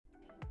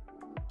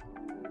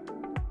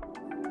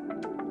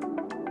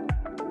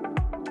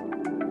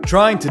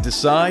Trying to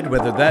decide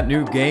whether that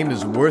new game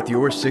is worth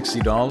your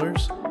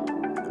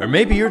 $60? Or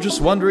maybe you're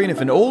just wondering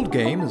if an old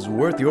game is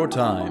worth your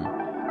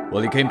time.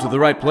 Well, you came to the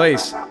right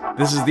place.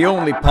 This is the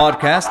only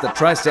podcast that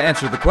tries to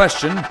answer the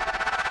question,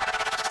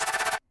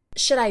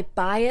 should I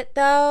buy it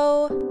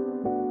though?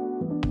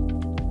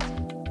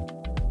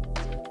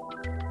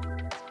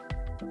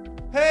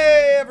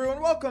 Hey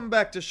everyone, welcome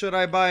back to Should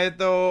I Buy It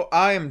Though?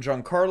 I am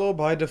Giancarlo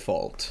by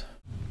default.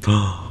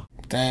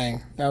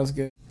 Dang, that was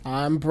good.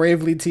 I'm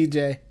Bravely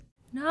TJ.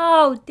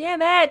 No,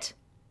 damn it!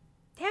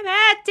 Damn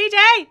it,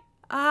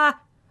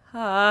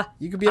 TJ!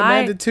 You could be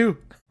Amanda too.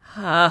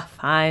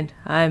 Fine.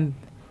 I'm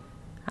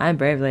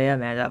Bravely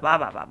Amanda. Blah,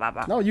 blah, blah, blah,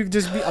 blah. No, you could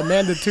just be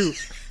Amanda too.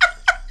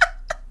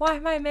 Why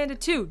am I Amanda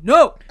 2?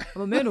 No!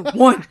 I'm Amanda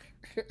 1!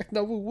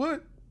 Number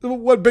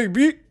one,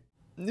 baby.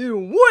 Number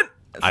 1!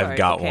 I've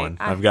got one.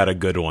 I've got a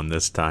good one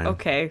this time.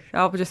 Okay,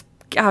 I'll just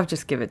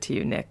give it to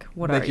you, Nick.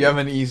 What Nick, are you have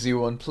an easy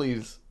one,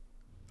 please.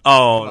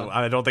 Oh,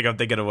 I don't think I'm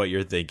thinking of what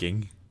you're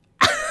thinking.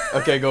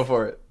 Okay, go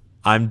for it.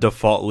 I'm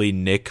defaultly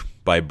Nick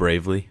by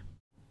Bravely.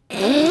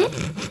 You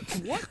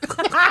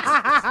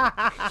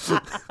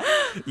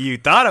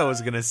thought I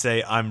was going to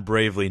say I'm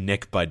Bravely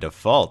Nick by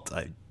default.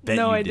 I bet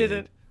No, you I did.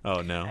 didn't.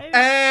 Oh, no.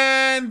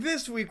 And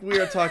this week we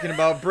are talking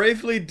about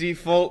Bravely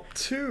Default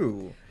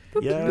 2.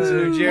 Yeah. It's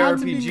a new Not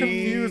to be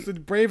confused JRPG.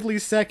 with Bravely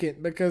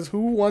Second, because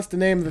who wants to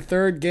name the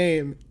third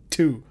game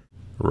 2?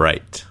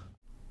 Right.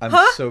 I'm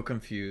so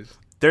confused.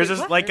 There's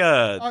just like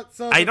a...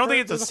 So I the don't fir-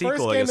 think it's a so the sequel,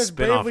 first like a game is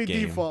spin-off Bravely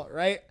game. Default,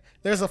 right?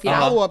 There's a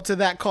follow-up to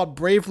that called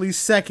Bravely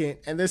Second,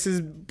 and this is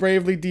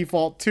Bravely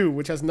Default 2,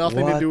 which has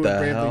nothing to What do with the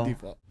Bravely hell?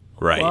 Default.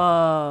 Right.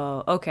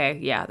 Whoa, okay,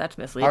 yeah, that's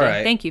misleading. All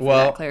right, Thank you for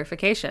well- that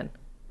clarification.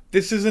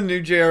 This is a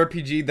new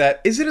JRPG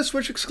that... Is it a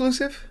Switch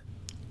exclusive?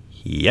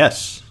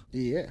 Yes.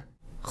 Yeah.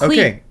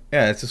 Okay.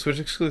 Yeah, it's a Switch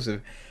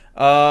exclusive.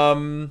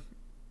 I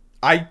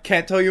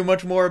can't tell you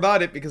much more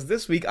about it because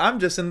this week I'm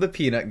just in the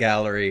peanut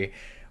gallery.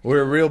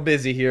 We're real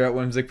busy here at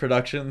Whimsic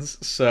Productions,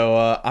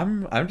 so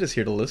I'm just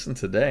here to listen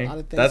today. lot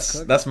of things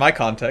cooking. That's my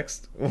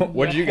context.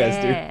 What did you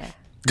guys do?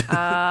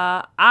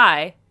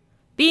 I,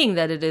 being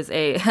that it is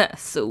a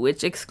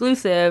Switch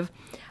exclusive,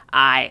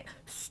 I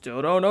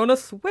still don't own a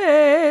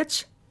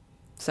Switch.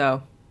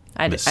 So,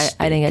 I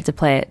didn't get to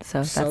play it.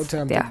 So, So that's,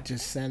 tempted yeah. to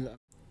just send...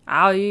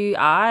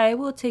 I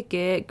will take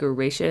it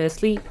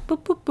graciously.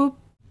 Boop, boop, boop.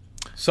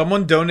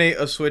 Someone donate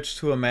a Switch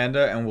to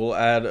Amanda, and we'll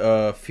add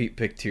a feet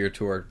pic tier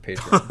to our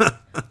Patreon.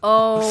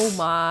 Oh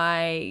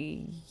my...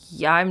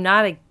 Yeah, I'm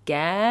not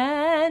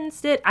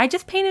against it. I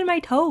just painted my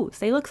toes.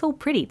 They look so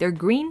pretty. They're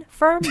green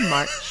for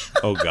March.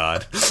 Oh,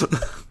 God.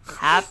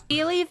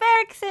 Happy Leif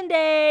Erikson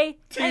Day!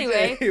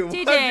 Anyway, what have you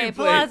TJ, played?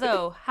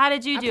 Palazzo, how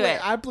did you do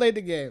it? I played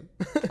the game.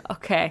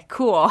 Okay,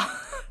 cool.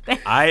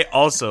 I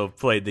also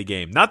played the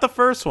game. Not the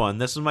first one.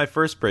 This was my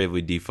first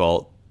Bravely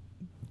Default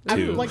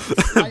 2.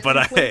 But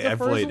I played the first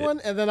played it. one,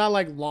 and then I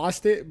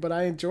lost it, but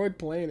I enjoyed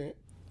playing it.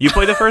 You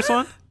played the first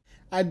one?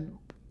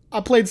 I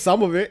played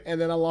some of it,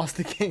 and then I lost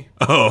the game.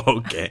 Oh,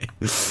 okay.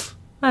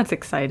 That's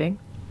exciting.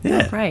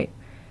 Yeah. Right.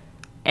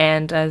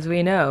 And as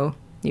we know,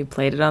 you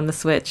played it on the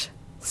Switch.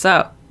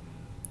 So,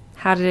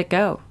 how did it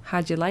go?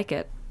 How'd you like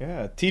it?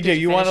 Yeah, TJ,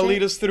 you want to finish it?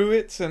 lead us through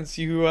it since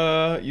you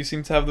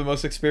seem to have the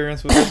most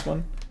experience with this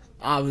one?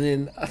 I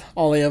mean, I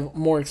only have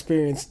more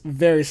experience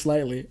very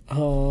slightly.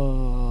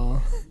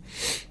 So,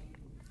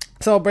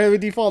 Bravely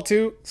Default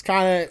 2 is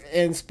kind of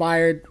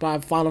inspired by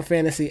Final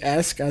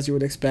Fantasy-esque, as you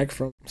would expect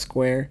from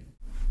Square.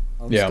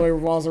 The Yeah. story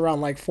revolves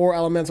around 4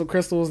 elemental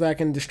crystals that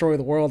can destroy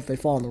the world if they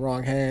fall in the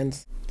wrong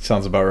hands.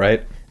 Sounds about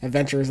right.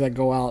 Adventurers that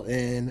go out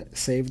and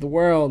save the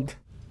world.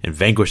 And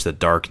vanquish the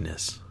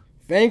darkness.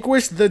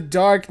 Vanquish the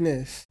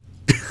darkness.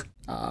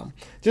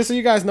 Just so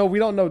you guys know, we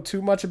don't know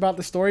too much about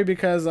the story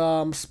because,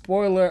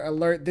 spoiler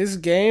alert, this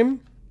game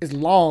is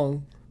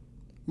long.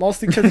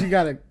 Mostly because you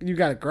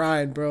gotta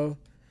grind, bro.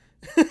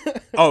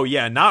 Oh,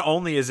 yeah. Not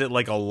only is it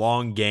a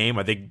long game,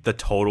 I think the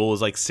total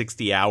is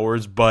 60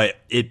 hours, but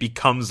it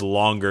becomes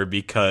longer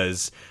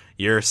because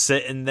you're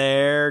sitting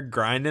there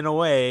grinding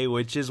away,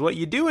 which is what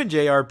you do in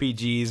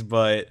JRPGs,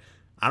 but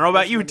I don't know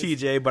about you,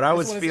 TJ, but I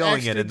was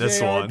feeling it in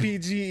this one.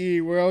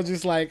 JRPG, where I was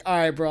just all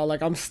right, bro,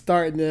 I'm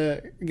starting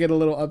to get a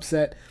little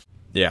upset.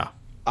 Yeah.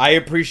 I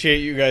appreciate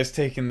you guys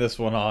taking this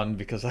one on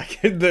because I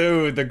can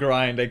do the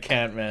grind. I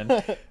can't, man.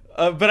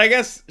 But I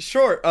guess,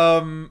 sure.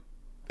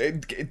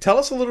 Tell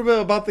us a little bit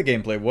about the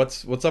gameplay.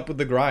 What's up with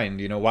the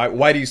grind?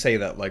 Why do you say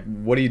that?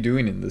 What are you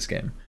doing in this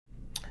game?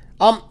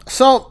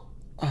 So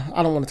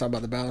I don't want to talk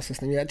about the battle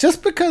system yet,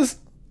 just because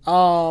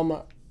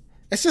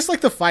it's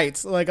just the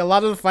fights. A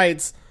lot of the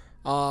fights,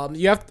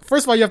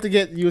 first of all you have to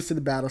get used to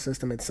the battle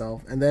system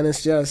itself, and then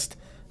it's just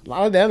a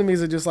lot of the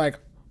enemies are just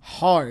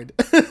hard.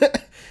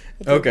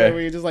 It's Okay. where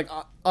you're just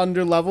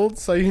under leveled,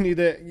 so you need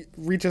to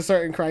reach a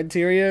certain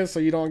criteria so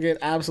you don't get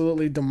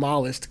absolutely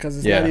demolished because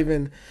it's not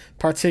even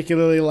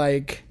particularly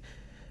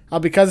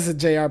because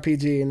it's a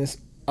JRPG and it's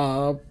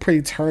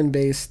pretty turn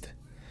based.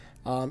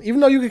 Even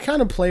though you can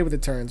kind of play with the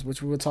turns,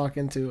 which we will talk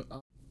into.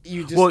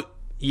 You just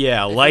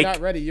Yeah, if like you're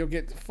not ready, you'll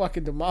get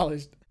fucking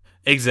demolished.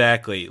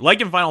 Exactly.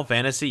 Like in Final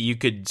Fantasy, you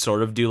could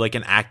sort of do like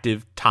an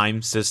active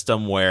time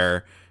system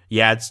where,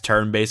 yeah, it's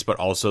turn-based, but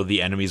also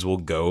the enemies will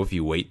go if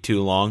you wait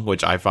too long,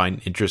 which I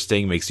find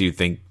interesting, makes you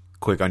think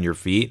quick on your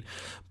feet.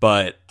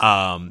 But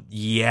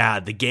yeah,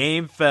 the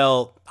game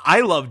felt...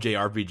 I love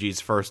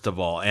JRPGs, first of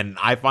all, and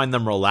I find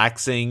them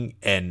relaxing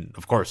and,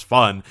 of course,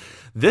 fun.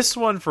 This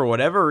one, for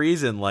whatever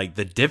reason, like,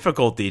 the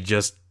difficulty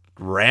just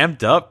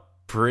ramped up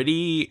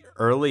pretty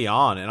early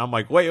on, and I'm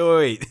like,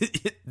 wait.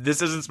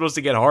 This isn't supposed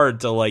to get hard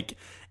till, like,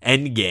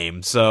 end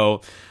game.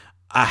 So,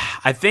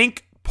 I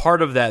think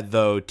part of that,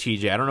 though,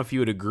 TJ, I don't know if you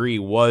would agree,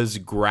 was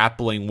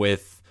grappling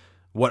with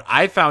what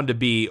I found to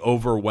be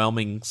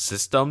overwhelming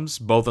systems,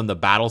 both in the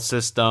battle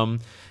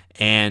system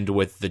and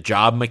with the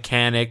job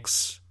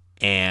mechanics,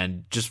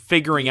 and just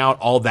figuring out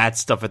all that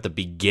stuff at the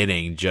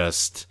beginning.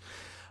 Just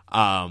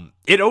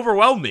it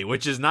overwhelmed me,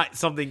 which is not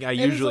something I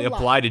usually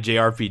apply to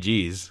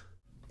JRPGs.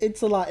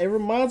 It's a lot. It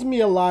reminds me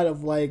a lot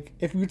of, like,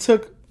 if you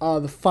took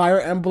the Fire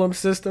Emblem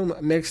system,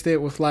 mixed it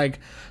with, like,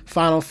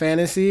 Final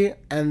Fantasy,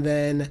 and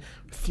then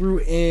threw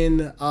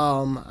in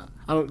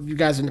you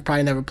guys have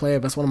probably never played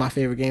it, but it's one of my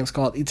favorite games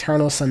called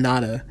Eternal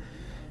Sonata,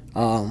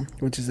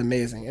 which is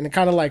amazing. And it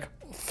kind of, like,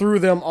 threw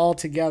them all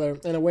together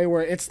in a way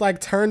where it's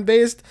like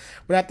turn-based,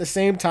 but at the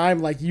same time,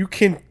 like, you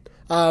can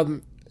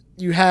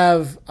you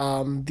have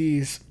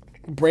these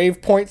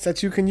brave points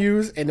that you can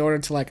use in order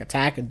to, like,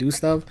 attack and do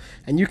stuff,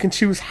 and you can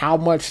choose how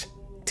much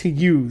to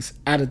use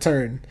at a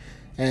turn.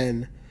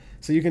 And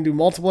so you can do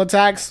multiple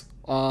attacks,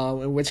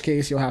 in which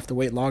case you'll have to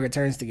wait longer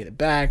turns to get it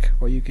back,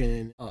 or you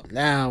can up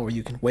now, or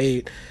you can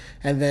wait.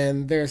 And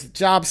then there's a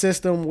job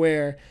system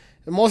where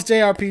in most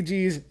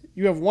JRPGs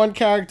you have one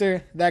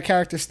character, that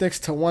character sticks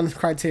to one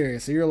criteria.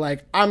 So you're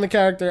like, I'm the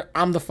character,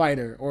 I'm the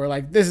fighter, or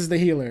like, this is the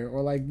healer,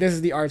 or like, this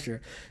is the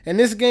archer. In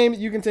this game,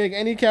 you can take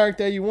any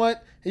character you want,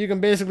 and you can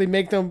basically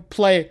make them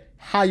play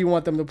how you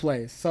want them to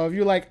play. So if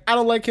you're like, I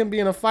don't like him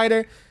being a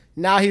fighter,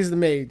 now he's the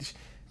mage.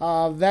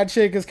 That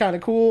chick is kind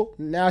of cool,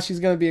 now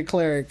she's going to be a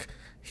cleric.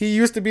 He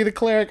used to be the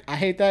cleric, I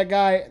hate that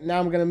guy, now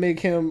I'm going to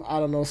make him, I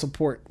don't know,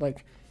 support.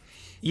 Like,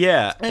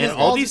 yeah, and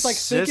all these just, like,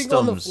 systems... thinking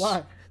on the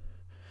fly.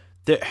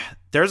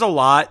 There's a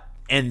lot,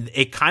 and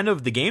it kind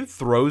of, the game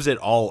throws it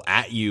all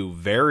at you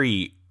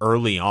very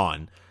early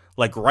on.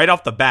 Like, right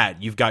off the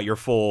bat, you've got your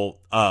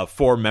full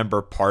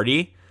 4-member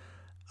party,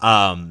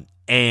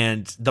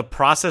 and the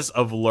process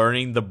of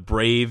learning the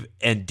Brave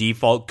and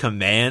default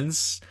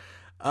commands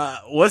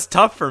was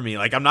tough for me.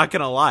 Like, I'm not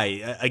gonna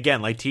lie.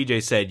 Again, like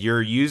TJ said,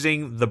 you're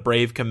using the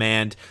Brave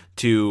command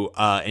to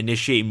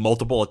initiate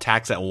multiple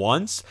attacks at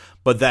once,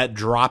 but that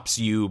drops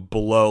you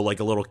below, like,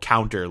 a little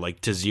counter,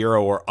 like to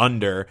 0 or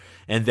under,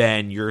 and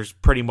then you're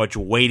pretty much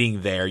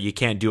waiting there. You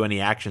can't do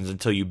any actions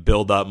until you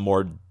build up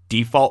more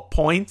default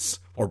points,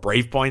 or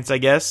Brave points, I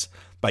guess,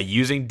 by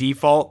using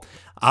default.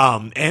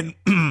 And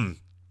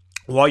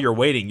while you're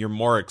waiting, you're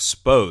more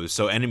exposed,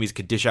 so enemies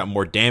could dish out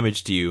more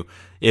damage to you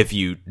if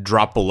you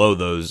drop below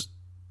those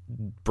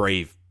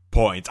Brave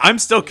points. I'm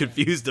still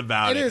confused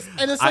about it. It is,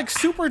 and it's like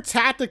super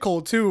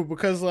tactical too,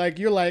 because like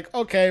you're like,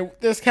 okay,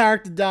 this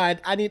character died.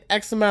 I need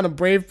X amount of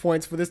Brave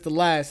points for this to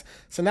last.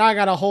 So now I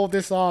gotta hold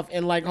this off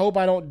and like hope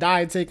I don't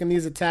die taking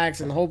these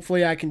attacks, and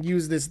hopefully I can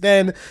use this.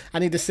 Then I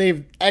need to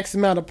save X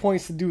amount of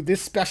points to do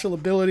this special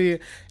ability,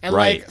 and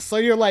right. like so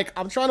you're like,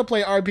 I'm trying to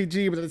play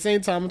RPG, but at the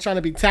same time I'm trying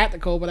to be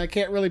tactical, but I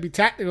can't really be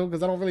tactical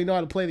because I don't really know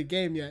how to play the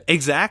game yet.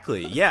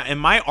 Exactly. Yeah, and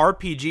my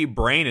RPG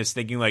brain is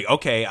thinking like,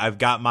 okay, I've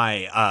got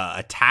my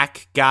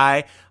attack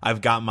guy,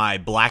 I've got my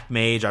black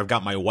mage, I've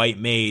got my white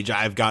mage,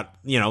 I've got,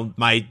 you know,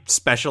 my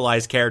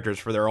specialized characters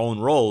for their own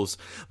roles.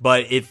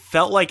 But it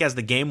felt like as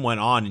the game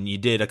went on and you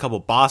did a couple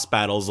boss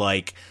battles,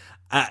 like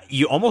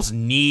you almost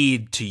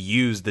need to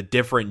use the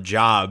different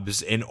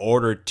jobs in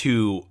order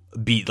to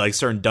beat like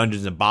certain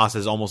dungeons and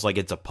bosses, almost like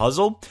it's a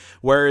puzzle.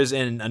 Whereas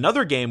in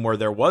another game where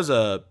there was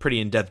a pretty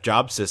in-depth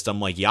job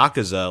system like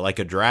Yakuza, like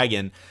a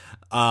dragon,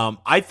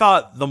 I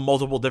thought the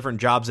multiple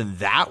different jobs in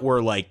that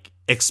were like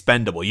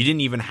expendable. You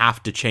didn't even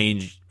have to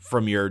change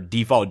from your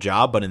default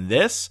job, but in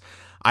this,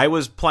 I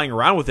was playing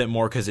around with it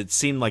more because it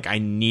seemed like I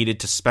needed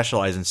to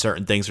specialize in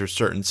certain things for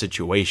certain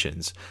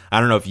situations. I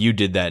don't know if you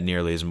did that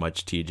nearly as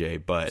much,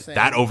 TJ, but Same.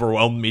 That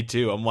overwhelmed me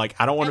too. I'm like,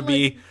 I don't want to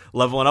be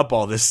leveling up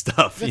all this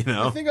stuff, you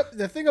know?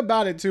 The thing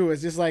about it too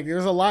is just like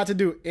there's a lot to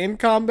do in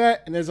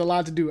combat and there's a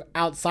lot to do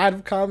outside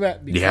of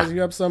combat because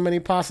you have so many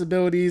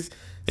possibilities.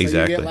 So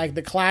exactly. You get like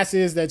the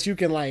classes that you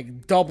can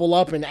like double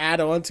up and add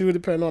on to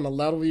depending on the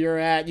level you're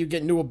at. You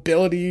get new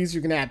abilities.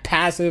 You can add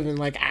passive and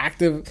like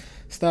active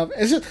stuff.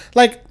 It's just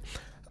like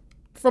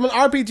from an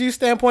RPG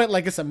standpoint,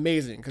 like it's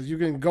amazing because you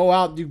can go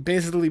out, you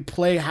basically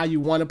play how you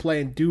want to play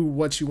and do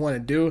what you want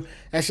to do.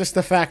 It's just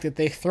the fact that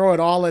they throw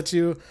it all at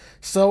you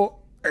so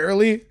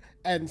early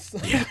and so,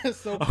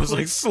 so I was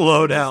like,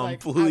 slow down, like,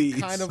 please.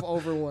 I'm kind of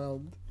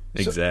overwhelmed.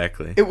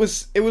 Exactly. It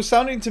was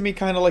sounding to me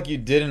kind of like you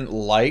didn't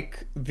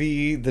like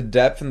the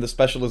depth and the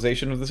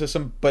specialization of the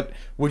system, but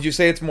would you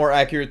say it's more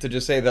accurate to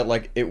just say that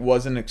like it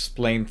wasn't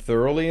explained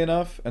thoroughly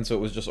enough and so it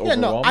was just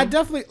overwhelming? No, I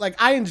definitely like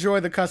I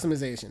enjoy the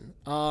customization.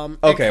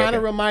 It kind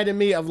of reminded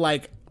me of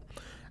like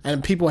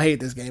and people hate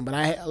this game, but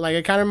I like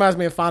it. Kind of reminds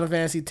me of Final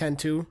Fantasy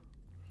X too,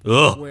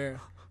 Ugh.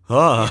 where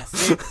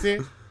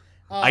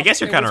I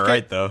guess you're kind of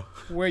right though.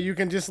 where you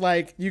can just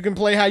like you can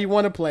play how you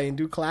want to play and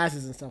do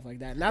classes and stuff like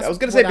that. And that's I was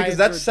gonna say, what I because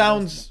that enjoyed the most.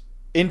 sounds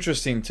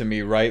interesting to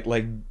me, right?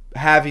 Like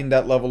having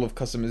that level of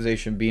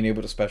customization, being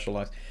able to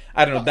specialize.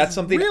 I don't know. That's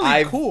something really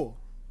I've cool.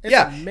 It's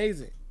Yeah.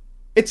 amazing.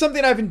 It's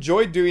something I've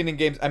enjoyed doing in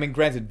games. I mean,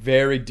 granted,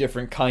 very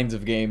different kinds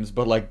of games,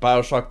 but like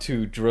BioShock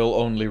 2 drill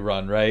only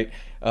run, right?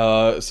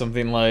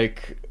 Something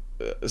like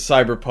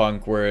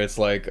Cyberpunk, where it's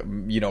like,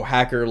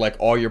 hacker like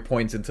all your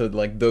points into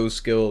like those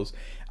skills.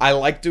 I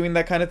like doing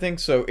that kind of thing,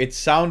 so it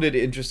sounded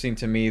interesting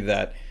to me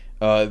that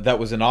that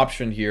was an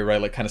option here,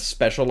 right? Like kind of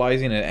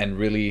specializing and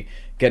really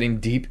getting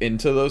deep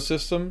into those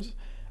systems.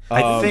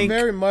 I think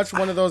Very much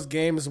one of those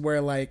games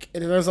where like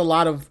there's a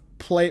lot of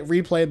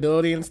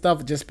replayability and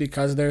stuff just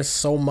because there's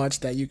so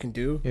much that you can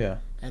do. Yeah.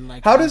 And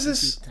like How does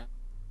this?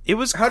 it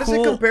was How does it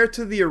cool. compare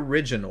to the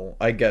original?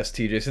 I guess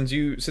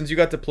TJ, since you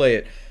got to play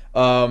it,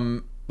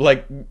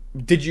 like,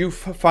 did you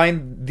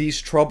find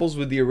these troubles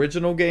with the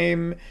original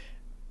game?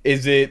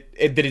 Did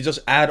it just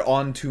add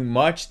on too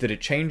much? Did it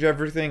change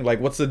everything?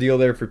 Like, what's the deal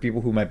there for people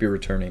who might be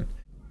returning?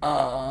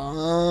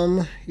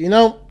 I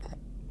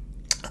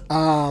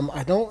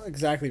don't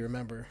exactly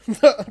remember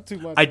too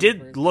much. I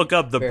did look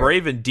up the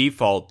Braven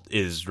default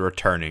is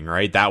returning,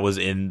 right? That was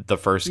in the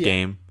first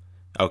game.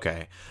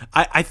 Okay.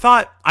 I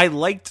thought I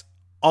liked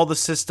all the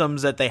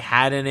systems that they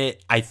had in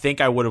it. I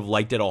think I would have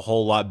liked it a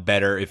whole lot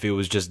better if it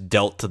was just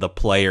dealt to the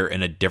player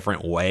in a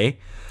different way.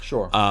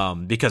 Sure.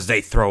 Because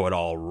they throw it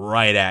all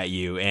right at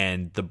you.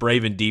 And the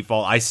Braven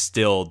default, I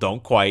still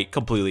don't quite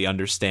completely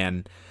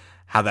understand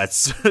how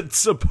that's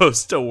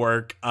supposed to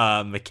work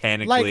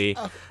mechanically.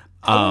 Like,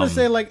 I want to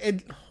say like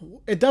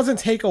it doesn't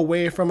take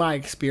away from my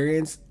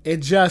experience. It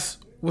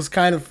just was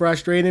kind of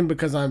frustrating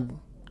because I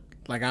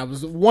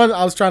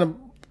was trying to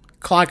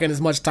clock in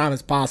as much time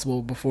as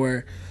possible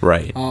before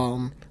right.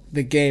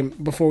 the game,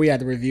 before we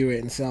had to review it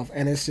and stuff.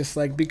 And it's just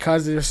like,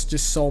 because there's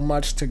just so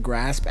much to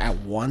grasp at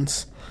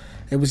once,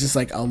 it was just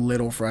like a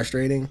little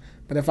frustrating.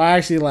 But if I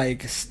actually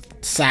like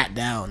sat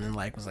down and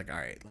like was like, all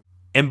right.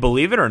 And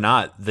believe it or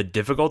not, the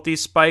difficulty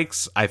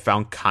spikes I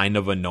found kind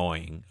of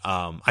annoying.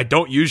 I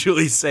don't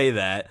usually say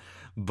that,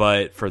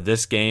 but for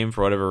this game,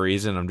 for whatever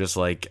reason, I'm just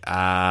like,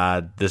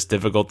 this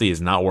difficulty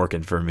is not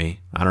working for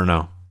me. I don't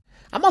know.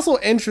 I'm also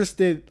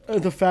interested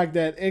in the fact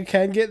that it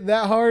can get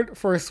that hard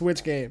for a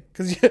Switch game,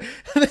 because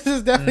this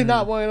is definitely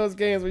not one of those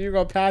games where you're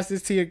gonna pass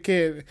this to your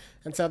kid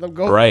and tell them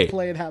go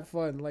play and have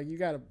fun. Like you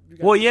gotta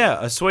well, yeah,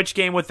 a Switch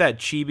game with that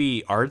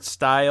chibi art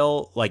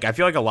style. Like I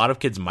feel like a lot of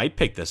kids might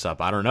pick this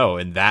up. I don't know,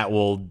 and that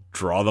will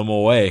draw them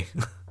away.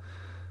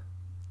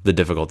 The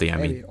difficulty, I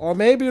mean, or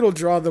maybe it'll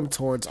draw them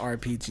towards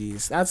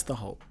RPGs. That's the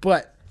hope,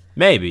 but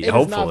maybe,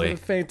 hopefully,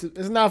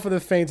 it's not for the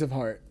faint of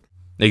heart.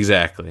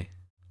 Exactly.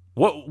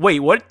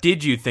 What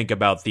did you think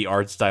about the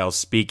art style,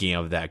 speaking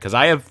of that? Because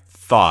I have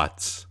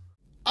thoughts.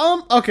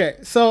 Okay,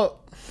 so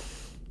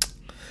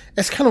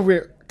it's kind of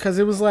weird because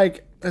it was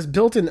like it's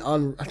built in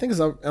I think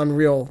it's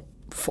Unreal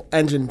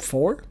Engine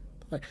 4.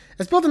 Like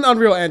it's built in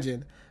Unreal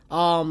Engine.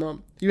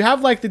 You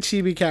have like the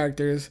chibi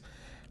characters,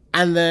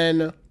 and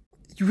then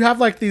you have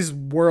like this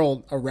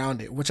world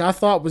around it, which I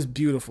thought was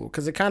beautiful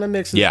because it kind of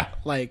mixes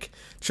like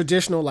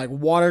traditional like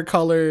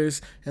watercolors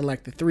and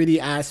like the 3D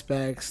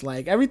aspects.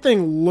 Like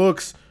everything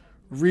looks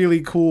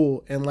really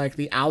cool, and like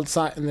the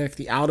outside and like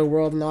the outer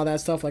world and all that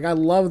stuff. Like I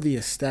love the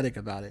aesthetic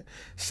about it.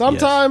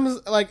 Sometimes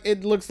like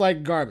it looks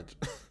like garbage.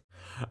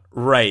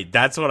 Right,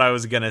 that's what I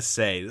was gonna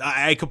say.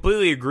 I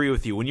completely agree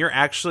with you. When you're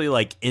actually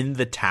like in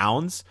the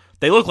towns,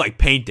 they look like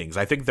paintings.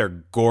 I think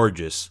they're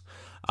gorgeous.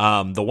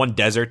 The one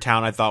desert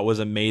town I thought was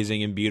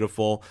amazing and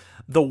beautiful.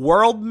 The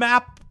world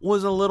map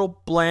was a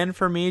little bland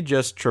for me,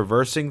 just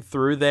traversing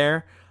through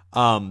there.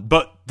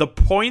 But the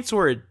points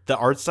where the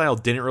art style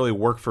didn't really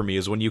work for me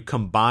is when you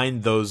combine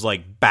those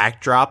like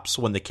backdrops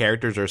when the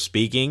characters are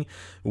speaking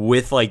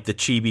with like the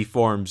chibi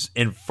forms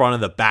in front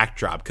of the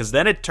backdrop, because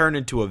then it turned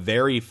into a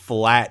very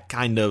flat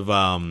kind of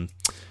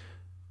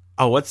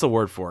what's the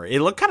word for it?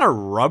 It looked kind of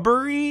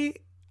rubbery.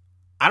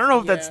 I don't know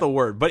if that's the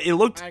word, but it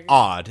looked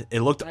odd. It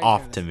looked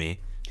off to me.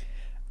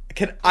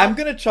 I'm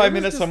gonna chime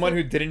in as someone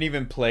who didn't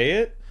even play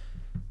it.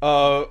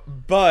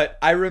 But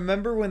I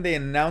remember when they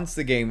announced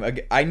the game,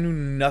 I knew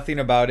nothing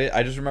about it.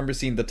 I just remember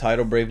seeing the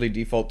title Bravely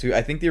Default 2.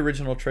 I think the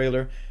original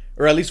trailer,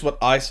 or at least what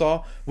I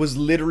saw, was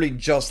literally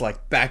just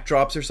like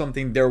backdrops or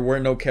something. There were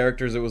no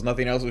characters. It was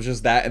nothing else. It was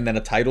just that and then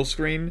a title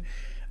screen.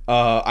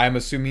 I'm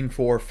assuming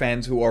for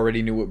fans who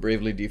already knew what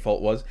Bravely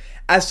Default was.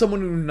 As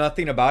someone who knew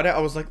nothing about it, I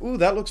was like, ooh,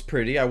 that looks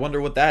pretty. I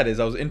wonder what that is.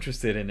 I was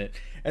interested in it.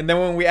 And then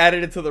when we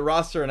added it to the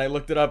roster and I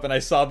looked it up and I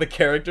saw the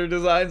character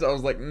designs, I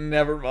was like,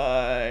 never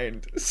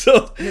mind.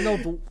 So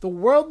the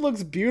world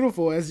looks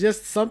beautiful. It's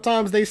just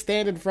sometimes they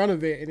stand in front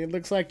of it and it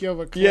looks like you have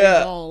a clay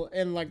doll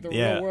in like the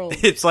real world.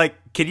 It's like,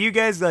 can you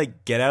guys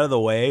like get out of the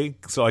way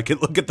so I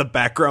could look at the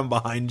background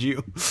behind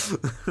you?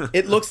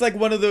 It looks like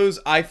one of those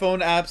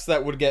iPhone apps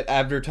that would get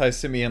advertised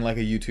to me in like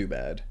a YouTube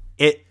ad.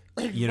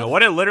 You know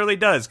what? It literally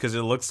does, because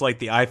it looks like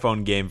the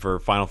iPhone game for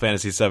Final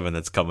Fantasy VII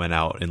that's coming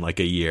out in like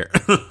a year.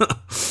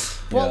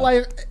 Well,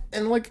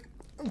 like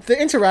the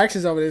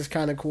interactions of it is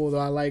kind of cool though.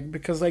 I like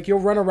because like you'll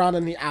run around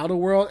in the outer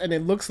world and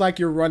it looks like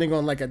you're running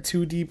on like a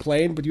 2D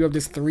plane, but you have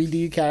this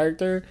 3D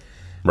character.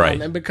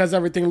 Right. And because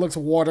everything looks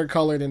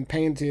watercolored and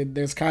painted,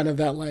 there's kind of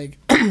that like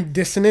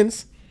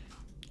dissonance.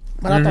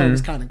 But I thought it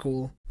was kind of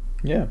cool.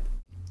 Yeah.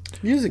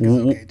 Music is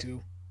okay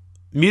too.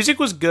 Music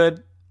was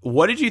good.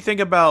 What did you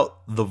think about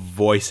the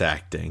voice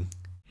acting?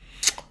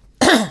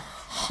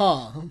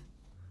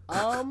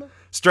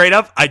 Straight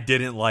up, I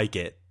didn't like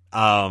it.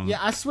 Yeah,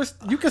 I switched.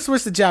 You can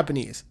switch to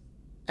Japanese,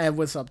 and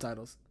with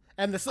subtitles.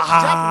 And the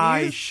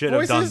I Japanese should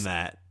have done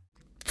that.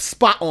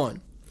 Spot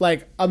on,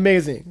 like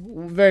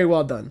amazing, very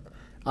well done.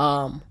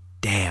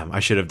 Damn, I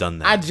should have done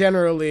that. I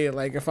generally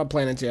like if I'm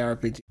playing a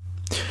JRPG,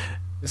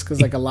 just because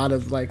like a lot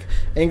of like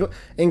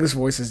English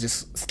voices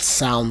just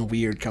sound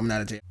weird coming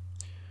out of JRPG.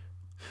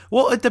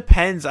 Well, it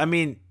depends. I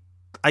mean,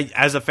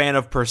 as a fan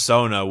of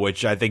Persona,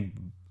 which I think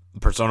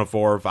Persona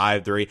 4,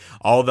 5, 3,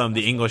 all of them,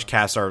 the English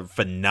casts are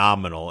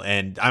phenomenal.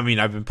 And I mean,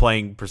 I've been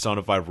playing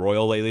Persona 5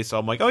 Royal lately, so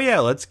I'm like, oh yeah,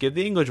 let's give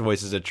the English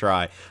voices a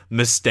try.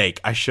 Mistake.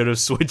 I should have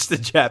switched to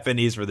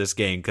Japanese for this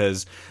game,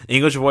 because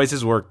English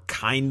voices were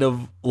kind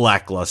of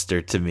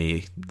lackluster to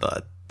me.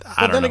 But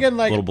I don't know, again,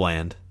 like, a little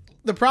bland.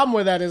 The problem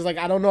with that is, like,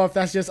 I don't know if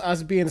that's just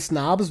us being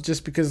snobs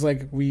just because,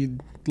 like, we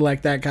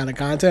like that kind of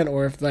content,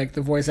 or if, like,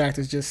 the voice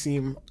actors just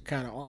seem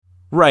kind of off.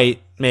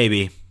 Right,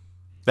 maybe.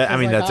 I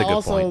mean, that's a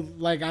good point.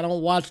 Like, I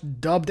don't watch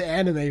dubbed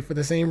anime for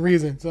the same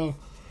reason, so.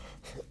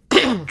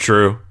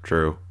 True.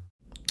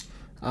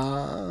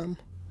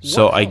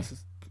 So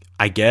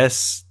I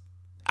guess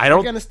I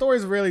don't. Again, the story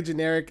is really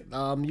generic.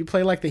 You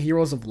play like the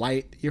heroes of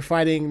light. You're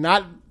fighting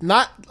not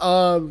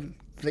the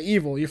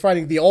evil. You're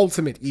fighting the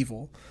ultimate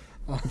evil.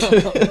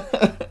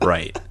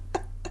 Right.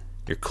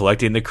 You're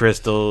collecting the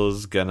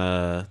crystals,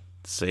 gonna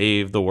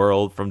save the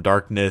world from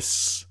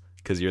darkness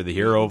because you're the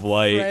hero of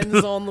light.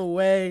 Friends on the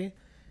way.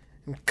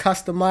 And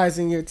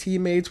customizing your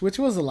teammates, which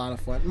was a lot of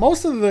fun.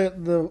 Most of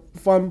the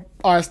fun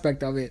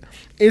aspect of it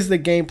is the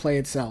gameplay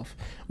itself,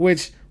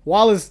 which,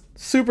 while it's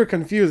super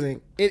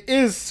confusing, it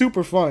is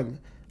super fun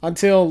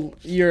until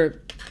you're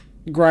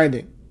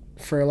grinding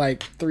for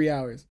like 3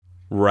 hours.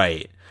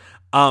 Right.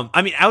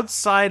 I mean,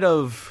 outside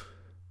of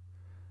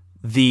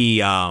the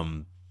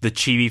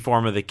chibi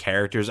form of the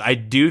characters, I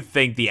do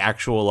think the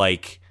actual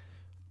like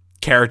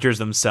characters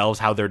themselves,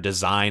 how they're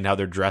designed, how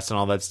they're dressed, and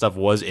all that stuff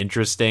was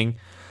interesting.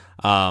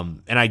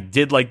 And I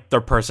did like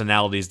their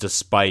personalities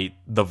despite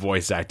the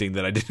voice acting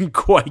that I didn't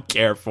quite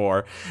care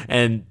for.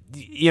 And,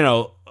 you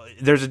know,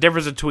 there's a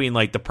difference between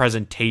like the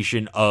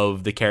presentation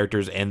of the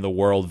characters and the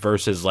world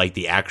versus like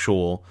the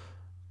actual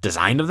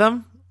design of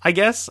them, I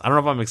guess. I don't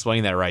know if I'm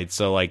explaining that right.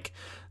 So like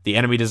the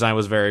enemy design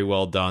was very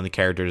well done, the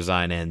character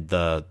design and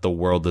the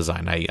world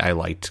design I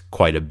liked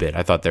quite a bit.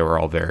 I thought they were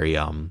all very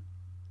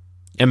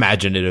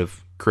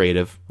imaginative,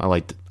 creative. I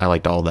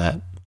liked all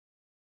that.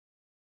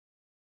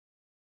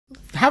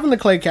 Having the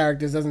clay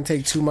characters doesn't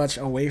take too much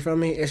away from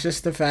me. It's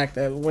just the fact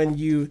that when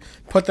you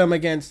put them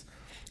against,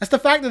 it's the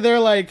fact that they're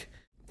like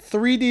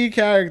 3D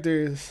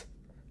characters,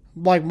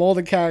 like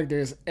molded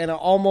characters in an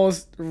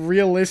almost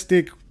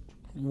realistic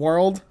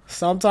world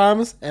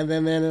sometimes, and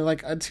then in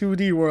like a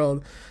 2D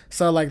world.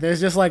 So like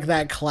there's just like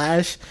that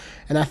clash,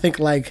 and I think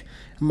like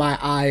my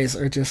eyes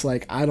are just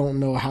like, I don't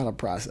know how to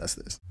process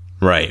this.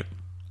 Right.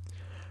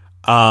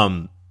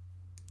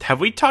 Have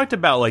we talked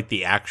about like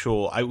the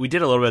actual, we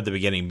did a little bit at the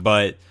beginning,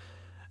 but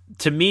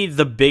to me,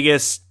 the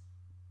biggest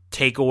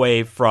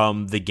takeaway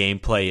from the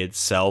gameplay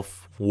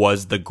itself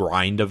was the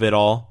grind of it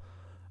all.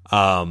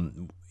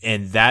 And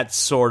that's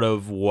sort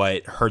of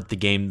what hurt the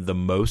game the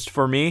most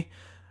for me.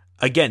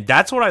 Again,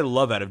 that's what I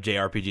love out of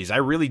JRPGs. I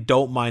really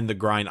don't mind the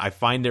grind. I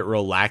find it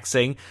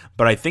relaxing,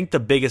 but I think the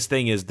biggest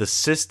thing is the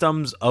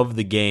systems of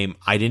the game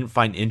I didn't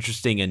find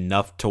interesting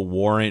enough to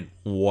warrant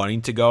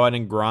wanting to go out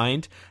and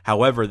grind.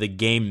 However, the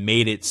game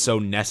made it so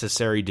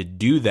necessary to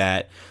do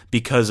that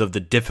because of the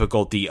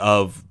difficulty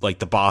of like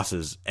the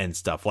bosses and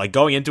stuff. Like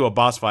going into a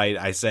boss fight,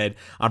 I said,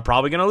 I'm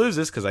probably going to lose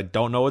this because I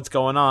don't know what's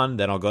going on.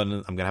 Then I'm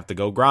going to have to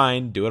go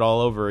grind, do it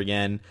all over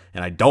again.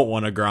 And I don't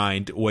want to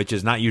grind, which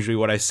is not usually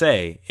what I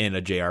say in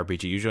a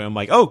JRPG. Usually I'm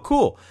like, oh,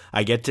 cool.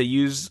 I get to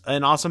use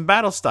an awesome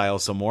battle style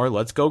some more.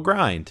 Let's go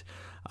grind.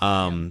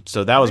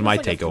 So that was my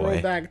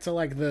takeaway. Back to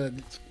like the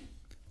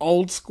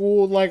old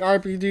school like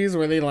RPGs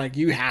where they like,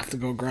 you have to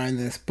go grind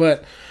this.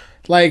 But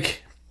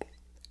like,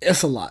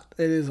 it's a lot.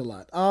 It is a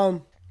lot.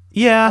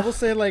 Yeah. I will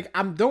say like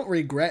I don't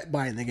regret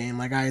buying the game.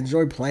 Like I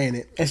enjoy playing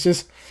it. It's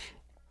just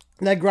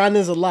that grind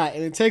is a lot,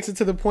 and it takes it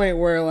to the point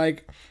where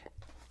like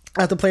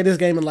I have to play this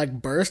game in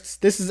like bursts.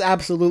 This is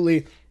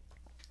absolutely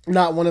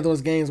not one of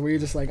those games where you're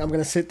just like, I'm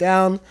gonna sit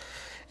down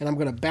and I'm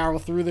gonna barrel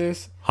through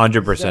this.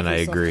 100%, I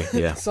agree.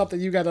 Yeah, something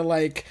you gotta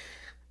like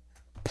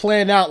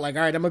plan out. Like,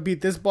 all right, I'm gonna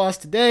beat this boss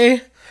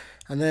today,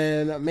 and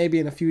then maybe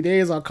in a few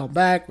days I'll come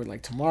back with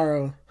like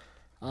tomorrow.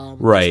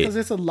 Right. Because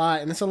it's a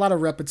lot, and it's a lot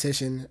of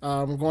repetition.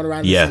 Going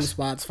around the same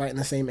spots, fighting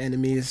the same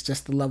enemies,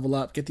 just to level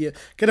up, get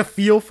a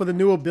feel for the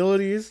new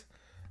abilities.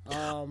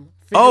 Figure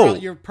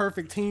out your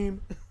perfect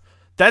team.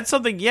 That's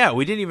something. Yeah,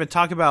 we didn't even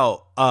talk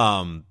about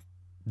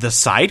the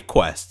side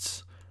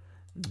quests.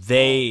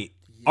 They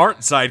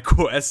aren't side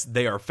quests;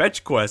 they are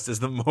fetch quests, is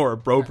the more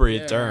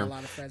appropriate term.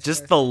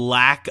 Just the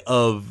lack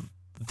of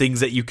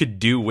things that you could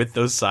do with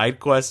those side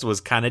quests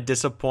was kind of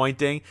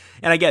disappointing.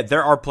 And I get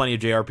there are plenty of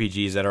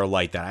JRPGs that are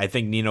like that. I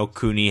think Ni no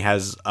Kuni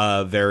has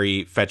a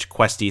very fetch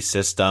questy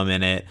system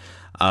in it.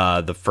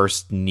 The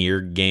first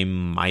Nier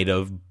game might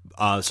have.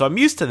 So I'm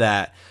used to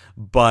that.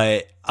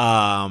 But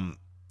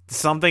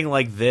something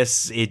like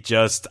this,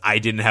 I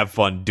didn't have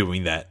fun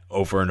doing that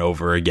over and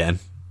over again.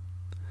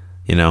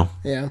 You know?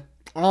 Yeah.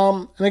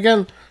 And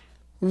again,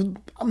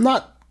 I'm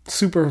not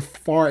super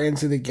far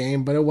into the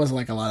game, but it wasn't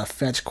like a lot of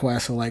fetch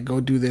quests or like go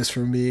do this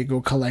for me,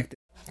 go collect it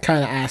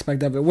kind of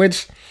aspect of it,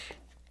 which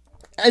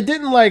I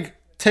didn't like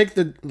it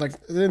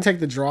didn't take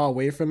the draw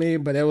away from me,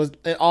 but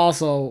it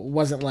also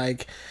wasn't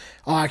like,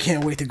 oh, I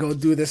can't wait to go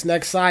do this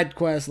next side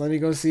quest, let me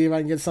go see if I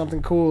can get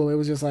something cool. It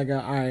was just like, all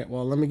right,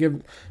 well, let me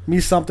give me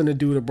something to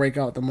do to break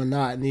out the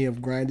monotony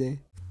of grinding.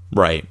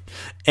 Right.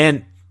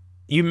 And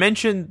you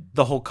mentioned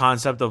the whole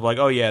concept of like,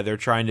 oh yeah, they're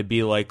trying to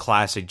be like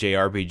classic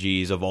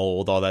JRPGs of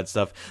old, all that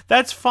stuff.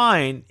 That's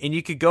fine. And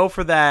you could go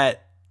for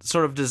that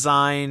sort of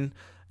design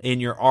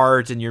in your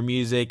art and your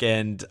music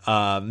and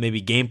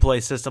maybe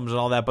gameplay systems and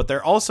all that. But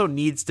there also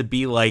needs to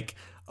be like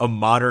a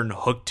modern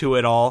hook to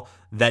it all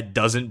that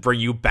doesn't bring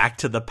you back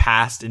to the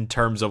past in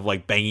terms of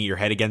like banging your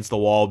head against the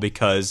wall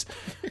because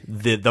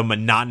the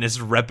monotonous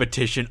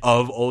repetition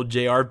of old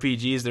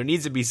JRPGs. There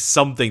needs to be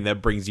something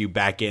that brings you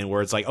back in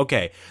where it's like,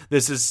 okay,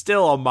 this is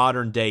still a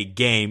modern day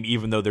game,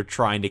 even though they're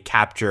trying to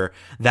capture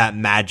that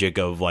magic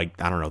of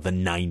like, I don't know, the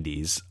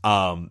 90s.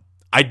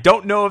 I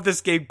don't know if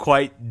this game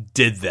quite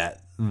did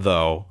that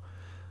though.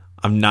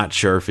 I'm not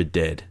sure if it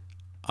did.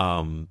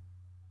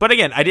 But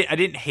again, I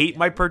didn't hate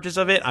my purchase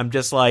of it. I'm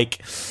just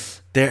like,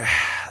 there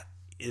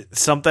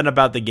something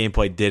about the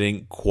gameplay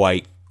didn't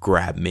quite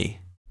grab me.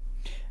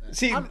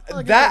 See,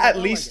 that at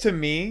least to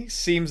me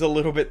seems a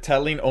little bit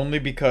telling, only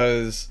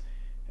because,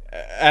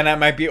 and I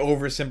might be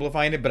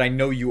oversimplifying it, but I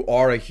know you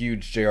are a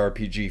huge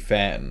JRPG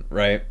fan,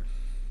 right?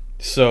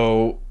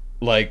 So,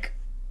 like,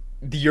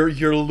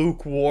 your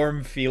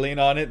lukewarm feeling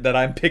on it that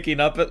I'm picking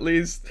up, at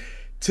least,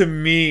 to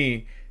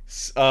me,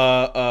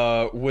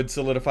 would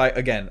solidify.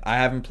 Again, I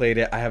haven't played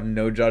it, I have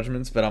no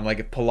judgments, but I'm like,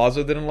 if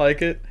Palazzo didn't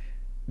like it,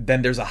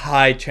 then there's a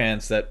high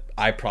chance that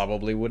I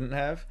probably wouldn't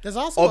have. There's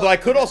also although I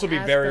could also be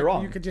very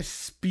wrong. You could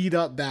just speed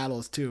up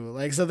battles too.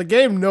 Like, so the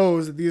game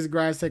knows that these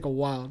grinds take a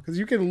while because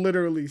you can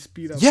literally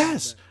speed up.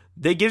 Yes,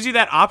 they gives you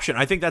that option.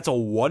 I think that's a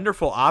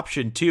wonderful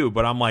option too.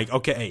 But I'm like,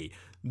 okay,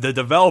 the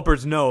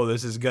developers know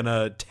this is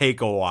gonna take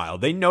a while.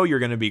 They know you're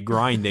gonna be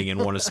grinding and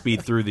want to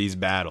speed through these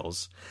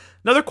battles.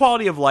 Another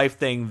quality of life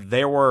thing,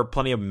 there were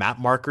plenty of map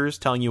markers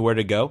telling you where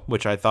to go,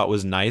 which I thought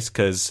was nice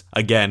because,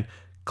 again,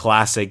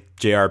 classic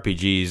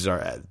JRPGs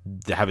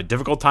have a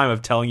difficult time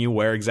of telling you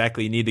where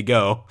exactly you need to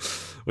go,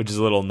 which is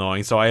a little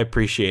annoying. So I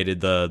appreciated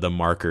the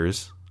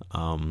markers.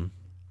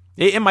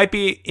 It might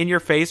be in your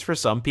face for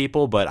some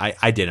people, but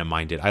I didn't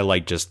mind it. I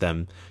like just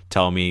them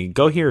telling me,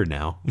 go here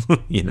now,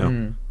 you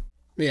know?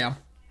 Yeah.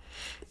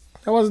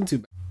 That wasn't too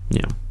bad.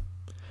 Yeah.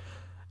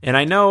 And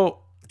I know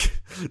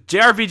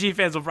JRPG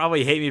fans will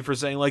probably hate me for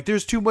saying, like,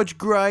 there's too much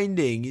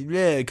grinding.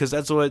 Yeah, because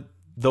that's what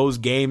those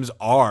games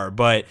are.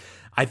 But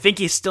I think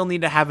you still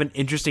need to have an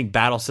interesting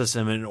battle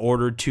system in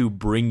order to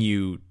bring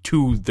you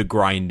to the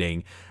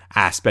grinding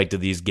aspect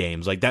of these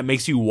games. Like, that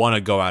makes you want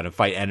to go out and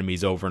fight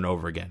enemies over and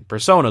over again.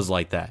 Persona's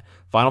like that.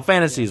 Final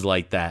Fantasy's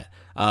like that.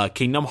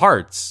 Kingdom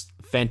Hearts,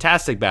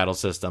 fantastic battle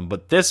system.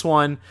 But this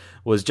one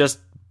was just,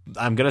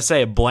 I'm going to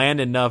say, bland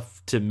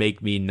enough to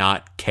make me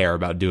not care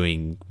about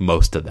doing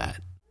most of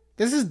that.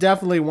 This is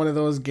definitely one of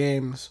those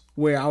games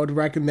where I would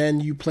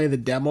recommend you play the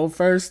demo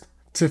first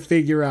to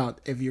figure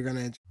out if you're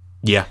going to.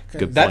 Yeah,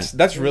 good point.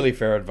 That's really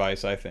fair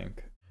advice, I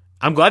think.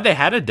 I'm glad they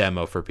had a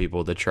demo for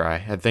people to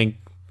try. I think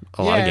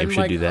a lot of games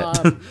should do that.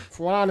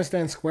 From what I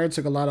understand, Square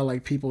took a lot of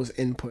like people's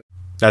input.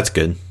 That's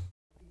good.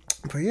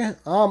 But yeah,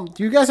 do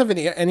you guys have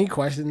any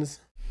questions?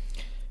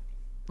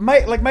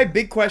 My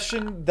big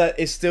question that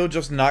is still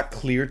just not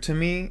clear to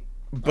me,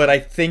 but I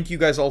think you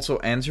guys also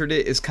answered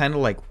it, is kind of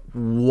like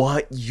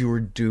what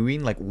you're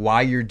doing, like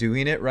why you're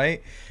doing it,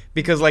 right?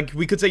 Because, like,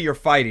 we could say you're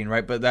fighting,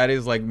 right? But that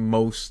is, like,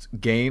 most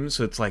games.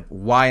 So it's like,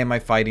 why am I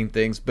fighting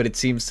things? But it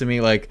seems to me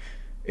like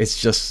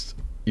it's just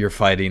you're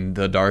fighting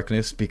the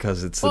darkness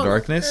because it's the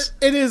darkness.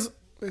 It is.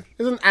 There's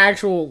an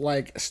actual,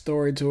 like,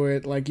 story to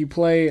it. Like, you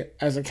play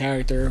as a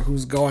character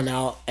who's going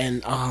out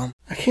and, I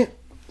can't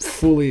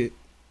fully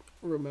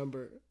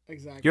remember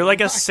exactly. You're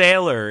like a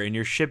sailor and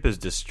your ship is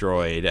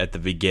destroyed at the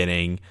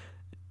beginning.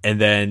 And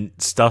then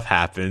stuff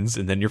happens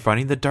and then you're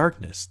fighting the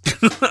darkness.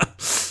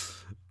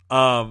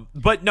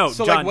 But no,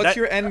 so, John, like, what's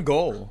your end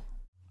goal?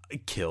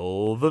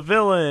 Kill the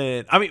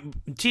villain. I mean,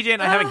 TJ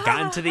and I haven't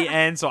gotten to the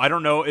end, so I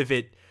don't know if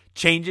it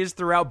changes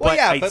throughout. Well, but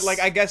yeah, but like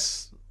I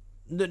guess.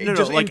 No,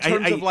 Just in like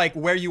terms of like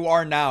where you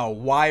are now,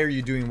 why are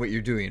you doing what you're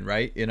doing,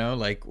 right? You know,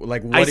 like what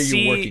are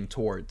you working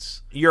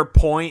towards? Your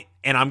point,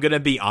 and I'm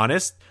gonna be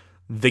honest,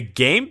 the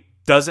game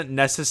doesn't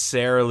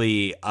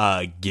necessarily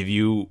give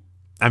you.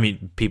 I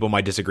mean, people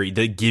might disagree.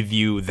 To give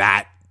you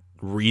that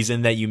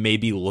reason that you may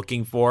be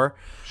looking for,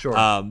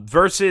 Sure.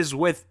 Versus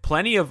with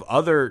plenty of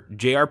other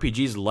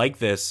JRPGs like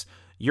this.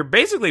 You're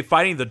basically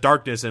fighting the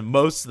darkness in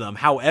most of them.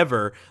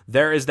 However,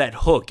 there is that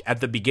hook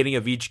at the beginning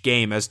of each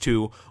game as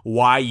to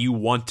why you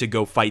want to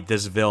go fight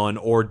this villain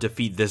or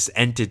defeat this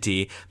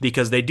entity,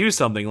 because they do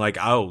something like,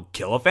 oh,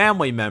 kill a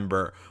family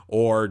member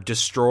or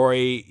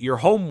destroy your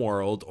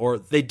homeworld, or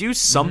they do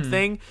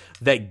something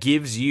that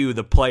gives you,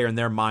 the player, in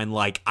their mind,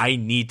 like, I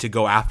need to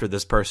go after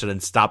this person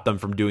and stop them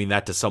from doing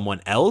that to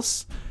someone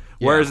else.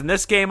 Yeah. Whereas in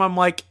this game, I'm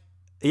like,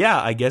 yeah,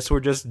 I guess we're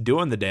just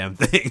doing the damn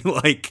thing.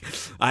 Like,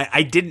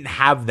 I didn't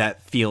have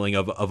that feeling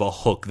of a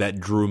hook that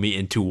drew me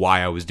into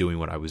why I was doing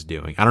what I was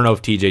doing. I don't know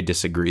if TJ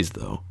disagrees,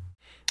 though.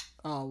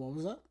 What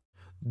was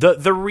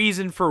that? The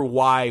reason for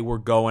why we're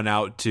going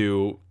out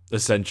to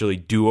essentially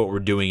do what we're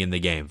doing in the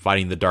game,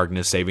 fighting the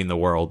darkness, saving the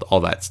world,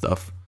 all that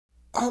stuff.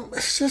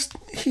 It's just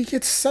he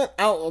gets sent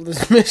out on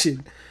this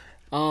mission,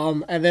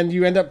 and then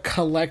you end up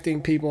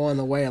collecting people on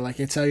the way. Like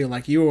they tell you,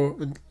 like you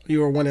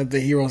were one of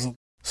the heroes.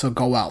 So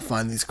go out,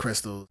 find these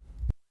crystals.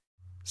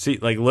 See,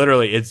 like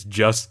literally, it's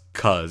just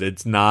cuz.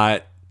 It's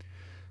not.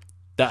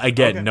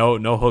 Again, okay.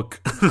 No hook.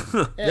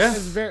 Yeah, it's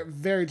very,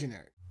 very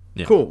generic.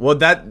 Yeah. Cool. Well,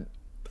 that,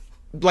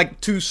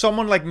 like, to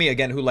someone like me,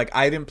 again, who, like,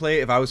 I didn't play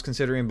it, if I was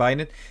considering buying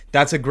it,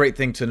 that's a great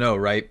thing to know,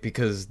 right?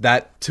 Because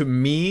that, to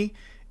me,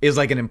 is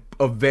like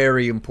a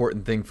very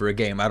important thing for a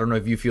game. I don't know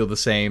if you feel the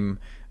same.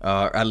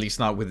 At least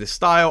not with this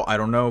style, I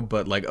don't know,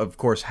 but like, of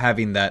course,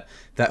 having that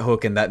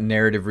hook and that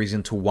narrative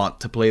reason to want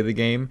to play the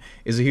game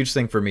is a huge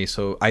thing for me.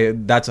 So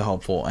that's a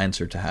helpful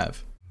answer to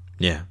have.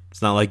 Yeah,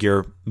 it's not like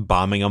you're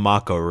bombing a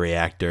Mako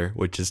reactor,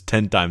 which is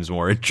 10 times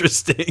more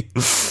interesting.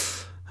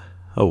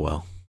 Oh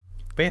well.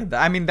 But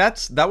yeah, I mean,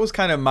 that was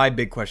kind of my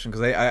big question,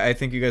 because I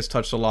think you guys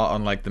touched a lot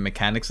on like the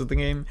mechanics of the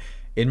game.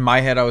 In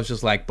my head, I was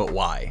just like, but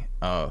why?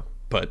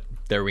 But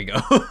there we go.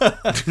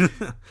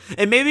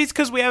 And maybe it's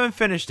because we haven't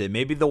finished it.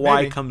 Maybe the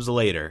why comes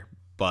later.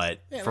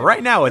 But for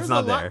right now, it's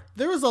not there.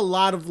 There was a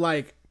lot of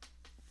like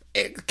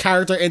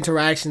character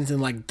interactions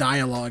and like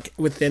dialogue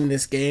within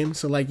this game.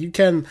 So like you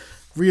can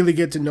really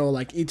get to know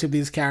like each of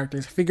these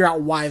characters, figure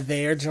out why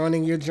they're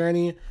joining your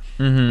journey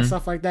and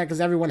stuff like that. Because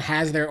everyone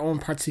has their own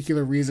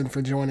particular reason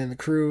for joining the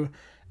crew.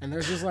 And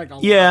there's just like a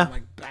lot of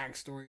like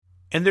backstory.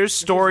 And there's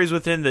stories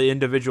within the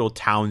individual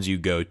towns you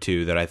go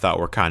to that I thought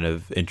were kind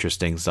of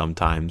interesting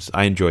sometimes.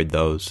 I enjoyed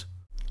those.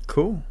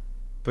 Cool.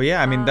 But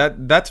yeah, I mean,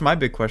 that's my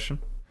big question.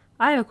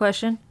 I have a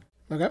question.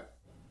 Okay.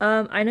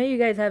 I know you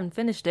guys haven't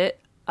finished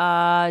it.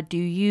 Do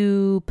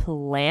you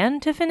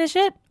plan to finish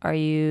it?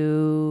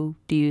 Do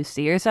you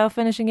see yourself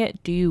finishing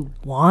it? Do you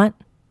want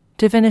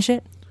to finish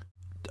it?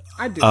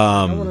 I do.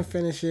 I want to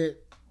finish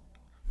it.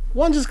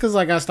 One, just because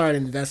like I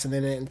started investing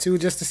in it, and two,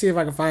 just to see if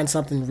I can find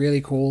something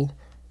really cool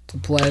to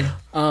play,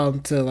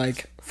 to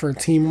like for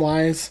team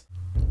wise.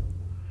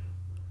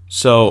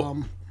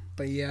 So,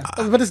 but yeah,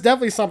 but it's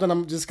definitely something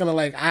I'm just gonna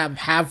like I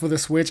have for the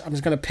Switch. I'm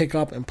just gonna pick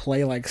up and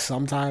play like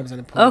sometimes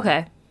and play.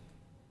 Okay,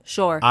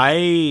 sure.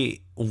 I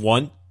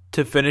want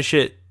to finish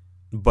it,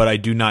 but I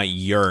do not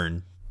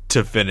yearn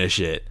to finish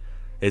it.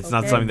 It's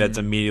not something that's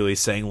immediately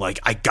saying like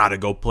I gotta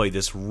go play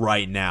this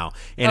right now,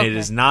 and it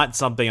is not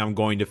something I'm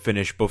going to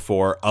finish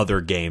before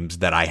other games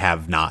that I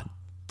have not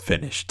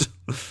finished.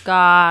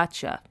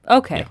 Gotcha.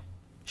 Okay. Yeah.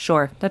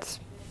 Sure.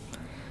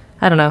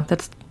 I don't know.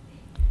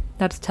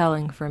 That's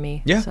telling for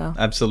me. Yeah, so.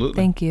 Absolutely.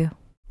 Thank you.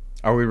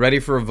 Are we ready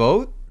for a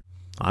vote?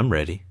 I'm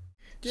ready.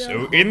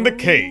 So in the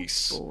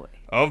case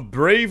of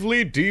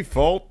Bravely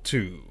Default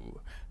 2,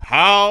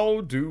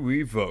 how do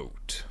we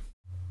vote?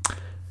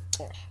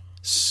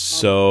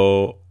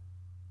 So,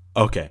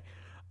 okay.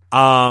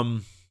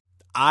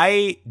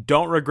 I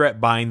don't regret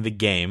buying the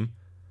game.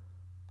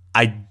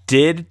 I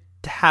did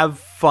have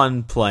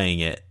fun playing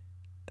it.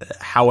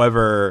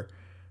 However,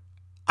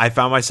 I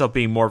found myself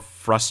being more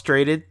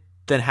frustrated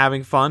than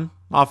having fun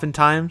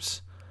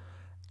oftentimes.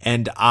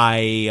 And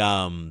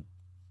I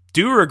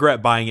do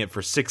regret buying it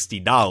for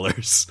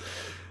 $60.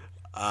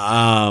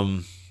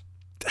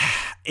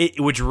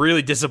 Which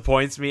really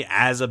disappoints me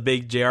as a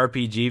big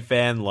JRPG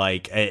fan.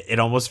 Like, it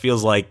almost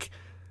feels like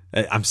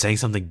I'm saying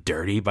something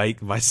dirty by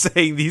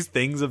saying these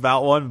things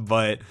about one,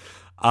 but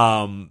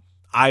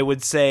I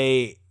would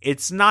say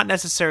it's not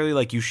necessarily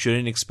like you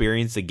shouldn't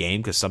experience the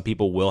game, because some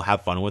people will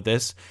have fun with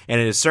this,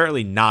 and it is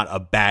certainly not a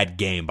bad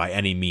game by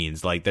any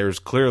means. Like, there's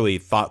clearly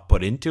thought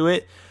put into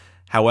it.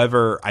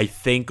 However, I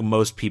think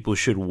most people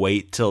should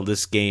wait till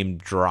this game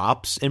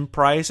drops in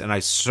price, and I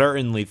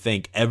certainly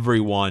think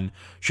everyone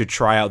should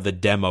try out the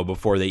demo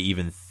before they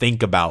even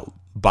think about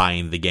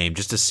buying the game,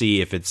 just to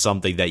see if it's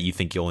something that you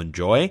think you'll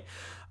enjoy.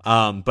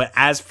 But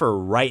as for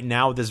right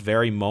now, this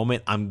very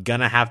moment, I'm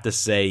gonna have to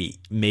say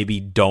maybe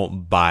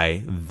don't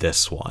buy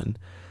this one.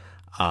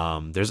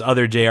 There's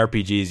other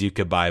JRPGs you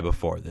could buy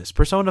before this.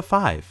 Persona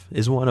 5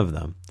 is one of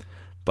them.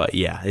 But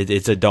yeah,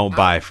 it's a don't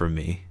buy for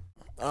me.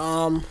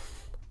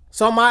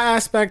 So on my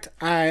aspect,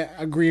 I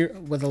agree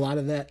with a lot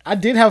of that. I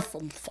do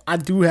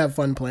have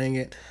fun playing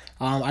it.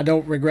 I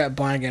don't regret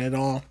buying it at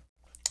all.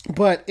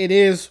 But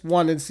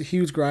it's a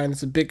huge grind.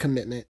 It's a big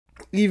commitment.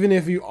 Even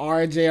if you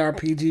are a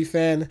JRPG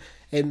fan,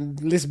 and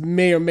this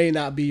may or may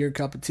not be your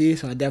cup of tea,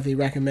 so I definitely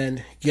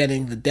recommend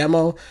getting the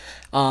demo.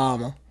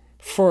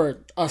 For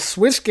a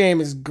Switch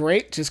game is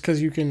great just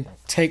because you can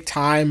take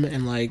time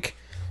and like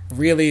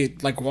really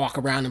like walk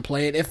around and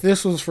play it. If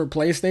this was for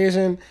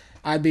PlayStation,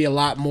 I'd be a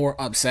lot more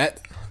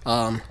upset.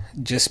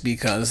 Just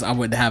because I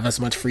wouldn't have as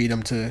much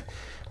freedom to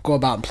go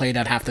about and play it.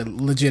 I'd have to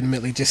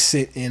legitimately just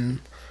sit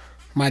in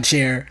my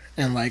chair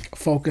and like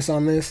focus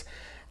on this.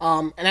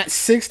 And at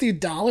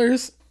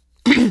 $60,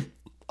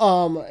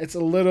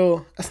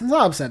 it's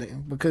not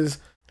upsetting because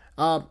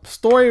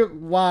story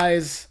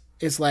wise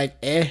it's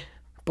like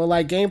but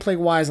like gameplay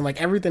wise and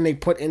like everything they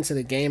put into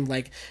the game,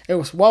 like it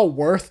was well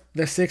worth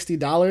the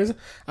 $60.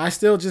 I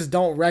still just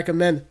don't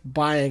recommend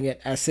buying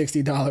it at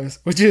 $60,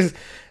 which is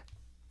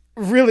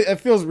really, it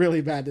feels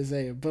really bad to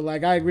say, but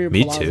like I agree with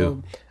Me Palazzo.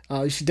 too.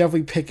 You should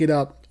definitely pick it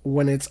up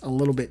when it's a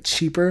little bit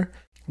cheaper,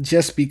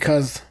 just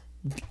because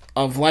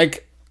of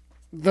like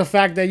the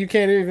fact that you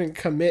can't even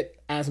commit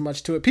as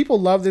much to it. People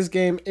love this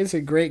game. It's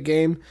a great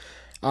game.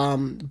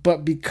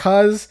 But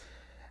because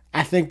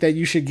I think that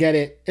you should get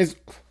it is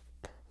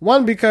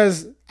one,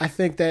 because I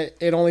think that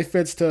it only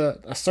fits to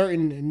a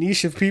certain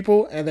niche of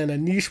people and then a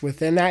niche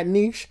within that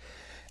niche.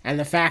 And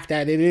the fact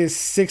that it is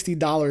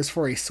 $60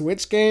 for a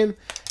Switch game,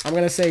 I'm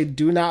going to say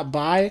do not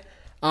buy.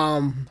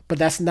 But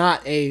that's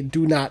not a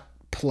do not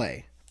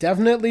play.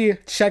 Definitely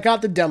check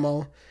out the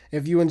demo.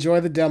 If you enjoy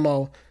the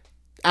demo,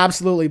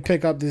 absolutely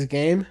pick up this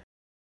game.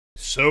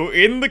 So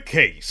in the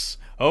case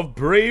of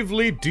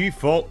Bravely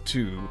Default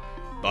 2,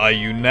 by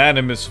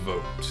unanimous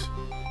vote,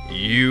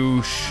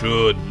 you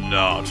should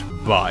not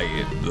buy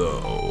it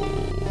though.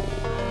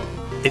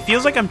 It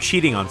feels like I'm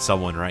cheating on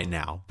someone right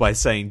now by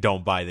saying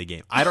don't buy the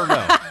game. I don't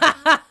know.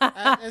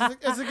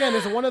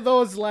 It's one of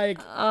those like,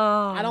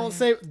 I don't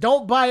say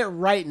don't buy it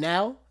right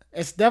now.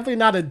 It's definitely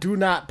not a do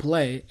not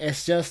play.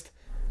 It's just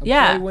a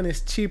play when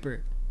it's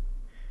cheaper.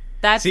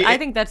 I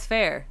think that's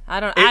fair.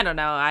 I don't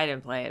know. I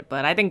didn't play it,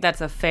 but I think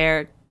that's a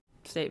fair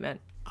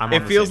statement.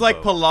 It feels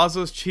like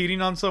Palazzo's cheating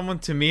on someone.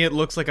 To me, it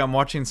looks like I'm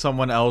watching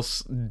someone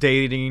else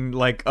dating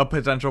like a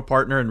potential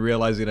partner and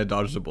realizing I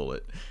dodged a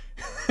bullet.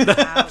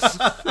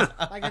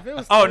 Like if it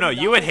was oh no,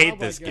 you would $30, hate I'd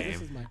this be like, game.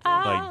 this is my game.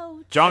 Like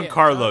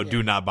Giancarlo,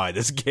 do not buy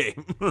this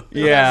game.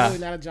 Yeah,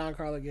 Absolutely not a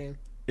Giancarlo game.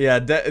 Yeah,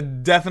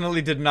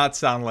 definitely did not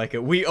sound like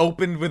it. We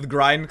opened with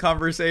grind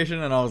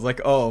conversation, and I was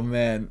like, "Oh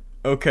man,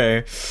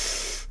 okay,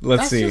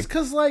 let's see." That's just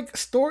because like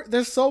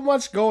there's so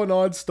much going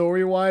on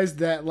story wise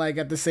that like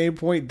at the same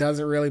point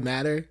doesn't really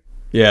matter.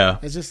 Yeah,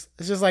 it's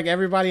just like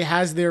everybody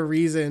has their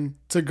reason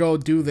to go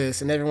do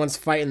this, and everyone's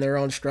fighting their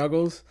own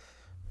struggles.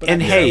 But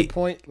and at the hey, same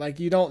point, like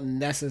you don't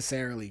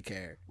necessarily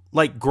care.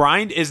 Like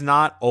grind is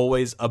not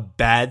always a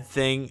bad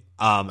thing.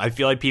 I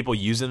feel like people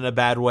use it in a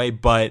bad way,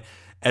 but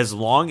as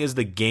long as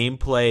the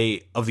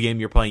gameplay of the game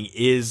you're playing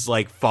is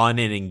like fun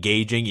and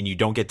engaging and you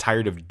don't get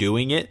tired of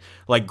doing it,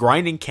 like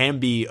grinding can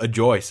be a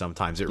joy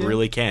sometimes. It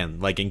really can.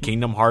 Like in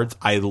Kingdom Hearts,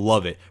 I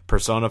love it.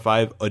 Persona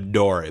 5,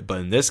 adore it. But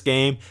in this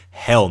game,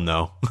 hell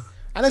no.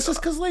 And it's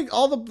just because like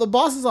all the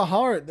bosses are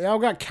hard. They all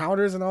got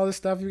counters and all this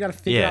stuff. You got to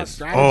figure out it's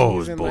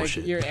strategies and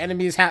bullshit.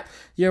 like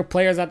your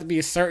players have to be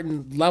a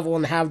certain level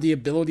and have the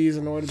abilities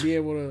in order to be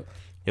able to.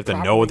 You have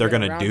to know what they're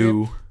gonna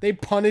do. They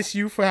punish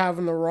you for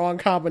having the wrong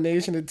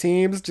combination of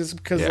teams just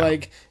because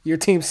like your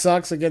team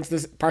sucks against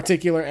this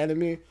particular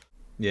enemy.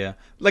 Yeah,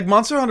 like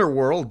Monster Hunter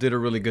World did a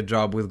really good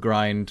job with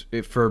grind,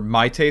 for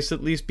my taste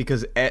at least,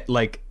 because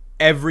like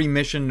every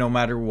mission, no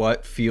matter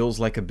what,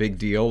 feels like a big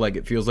deal. Like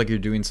it feels like you're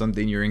doing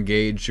something, you're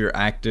engaged, you're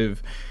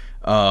active.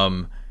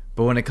 But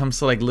when it comes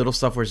to like little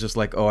stuff where it's just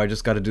like, oh, I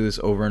just got to do this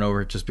over and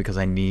over just because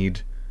I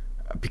need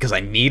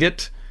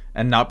it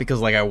and not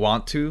because like I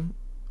want to.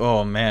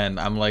 Oh man,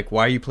 I'm like,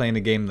 why are you playing a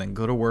game then?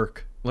 Go to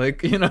work.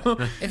 Like, you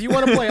know. If you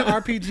want to play an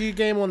RPG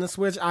game on the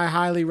Switch, I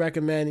highly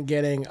recommend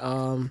getting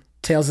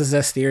Tales of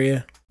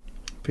Zestiria.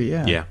 But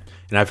yeah,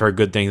 and I've heard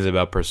good things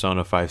about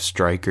Persona 5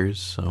 Strikers.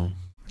 So,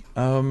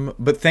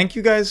 but thank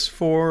you guys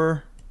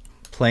for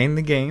playing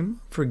the game,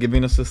 for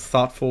giving us a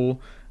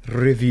thoughtful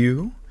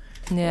review.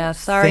 Yeah,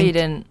 sorry you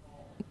didn't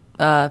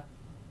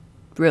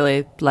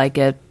really like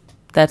it.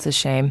 That's a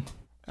shame.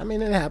 I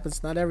mean, it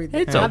happens. Not every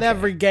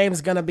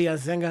game's gonna be a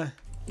zinger.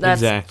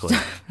 Exactly.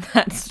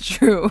 That's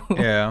true.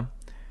 Yeah.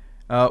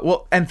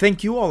 Well, and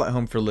thank you all at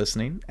home for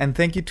listening. And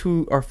thank you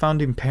to our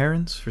founding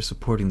parents for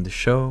supporting the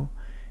show.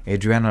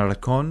 Adriana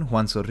Racon,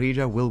 Juan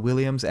Zorrilla, Will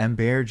Williams,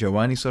 Amber,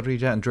 Giovanni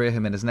Zorrilla, Andrea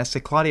Jimenez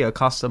Neste, Claudia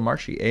Acosta,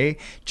 Marcy A.,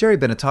 Jerry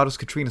Benetatos,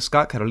 Katrina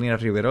Scott, Carolina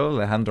Rivero,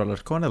 Alejandro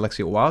Alarcon,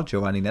 Alexia Wild,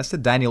 Giovanni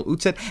Neste, Daniel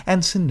Utzet,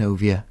 and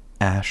Sinovia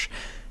Ash.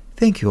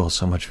 Thank you all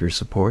so much for your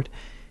support.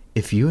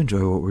 if you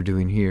enjoy what we're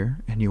doing here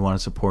and you want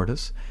to support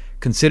us,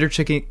 consider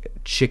checking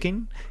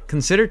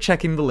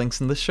the links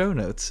in the show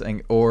notes,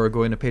 or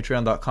going to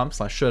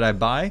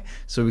patreon.com/shouldibuy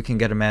so we can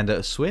get Amanda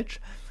a Switch.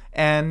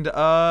 And If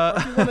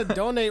you want to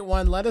donate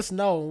one, let us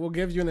know. We'll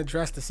give you an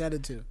address to send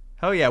it to.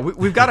 Hell yeah,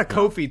 we've got a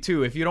Ko-fi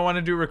too. If you don't want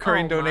to do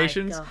recurring Oh my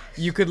donations, gosh.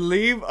 you could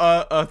leave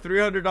a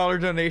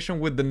 $300 donation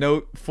with the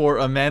note for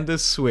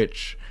Amanda's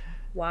Switch.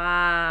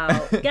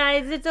 Wow.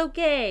 Guys, it's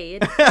okay.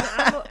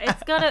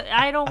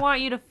 I don't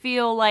want you to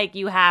feel like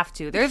you have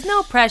to. There's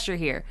no pressure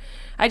here.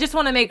 I just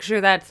want to make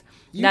sure that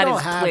You is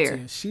don't have clear.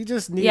 to. She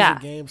just needs Yeah.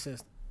 a game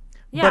system.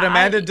 Yeah, But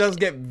Amanda does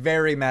get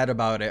very mad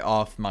about it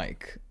off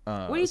mic.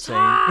 What are you saying-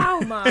 talking?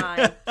 Oh my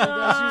She's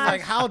god.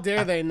 like, how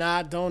dare they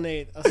not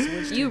donate a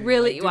Switch? to You me?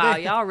 really, Like, do wow,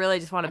 they- y'all really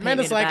just want to paint me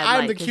Amanda's in a like, bad I'm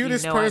light the 'cause you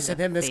cutest know I'm person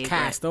the in this favorite.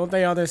 cast. Don't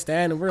they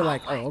understand? And we're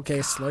like, oh,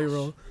 okay, slow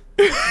roll.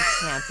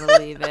 Can't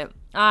believe it.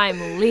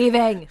 I'm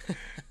leaving.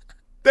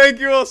 Thank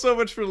you all so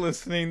much for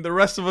listening. The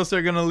rest of us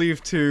are going to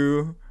leave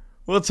too.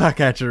 We'll talk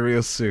at you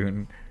real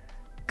soon.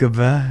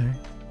 Goodbye.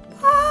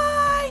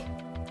 Bye.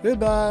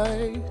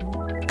 Goodbye.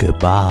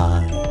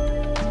 Goodbye.